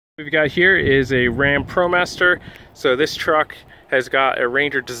What we've got here is a Ram ProMaster. So this truck has got a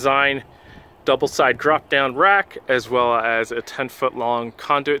Ranger design double-side drop-down rack as well as a 10-foot long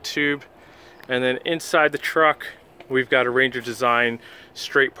conduit tube. And then inside the truck we've got a Ranger design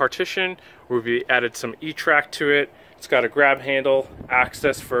straight partition where we added some E-track to it. It's got a grab handle,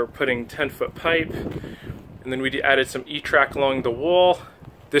 access for putting 10-foot pipe, and then we added some E-track along the wall.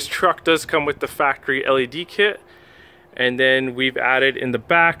 This truck does come with the factory LED kit, and then we've added in the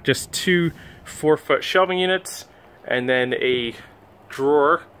back just 2 4-foot shelving units and then a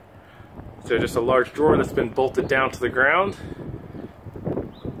drawer. So just a large drawer that's been bolted down to the ground.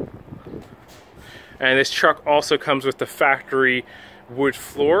 And this truck also comes with the factory wood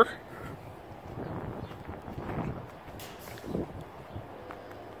floor.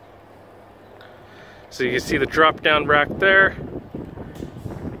 So you can see the drop-down rack there,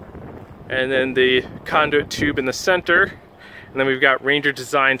 and then the conduit tube in the center, and then we've got Ranger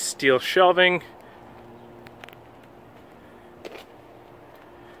design steel shelving.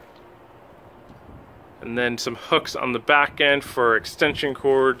 And then some hooks on the back end for extension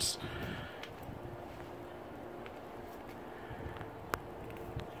cords.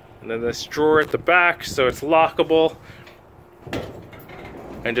 And then this drawer at the back, so it's lockable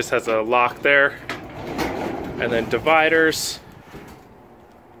and just has a lock there. And then dividers.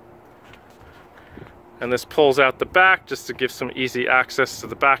 And this pulls out the back just to give some easy access to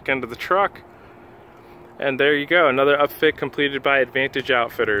the back end of the truck. And there you go, another upfit completed by Advantage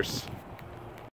Outfitters.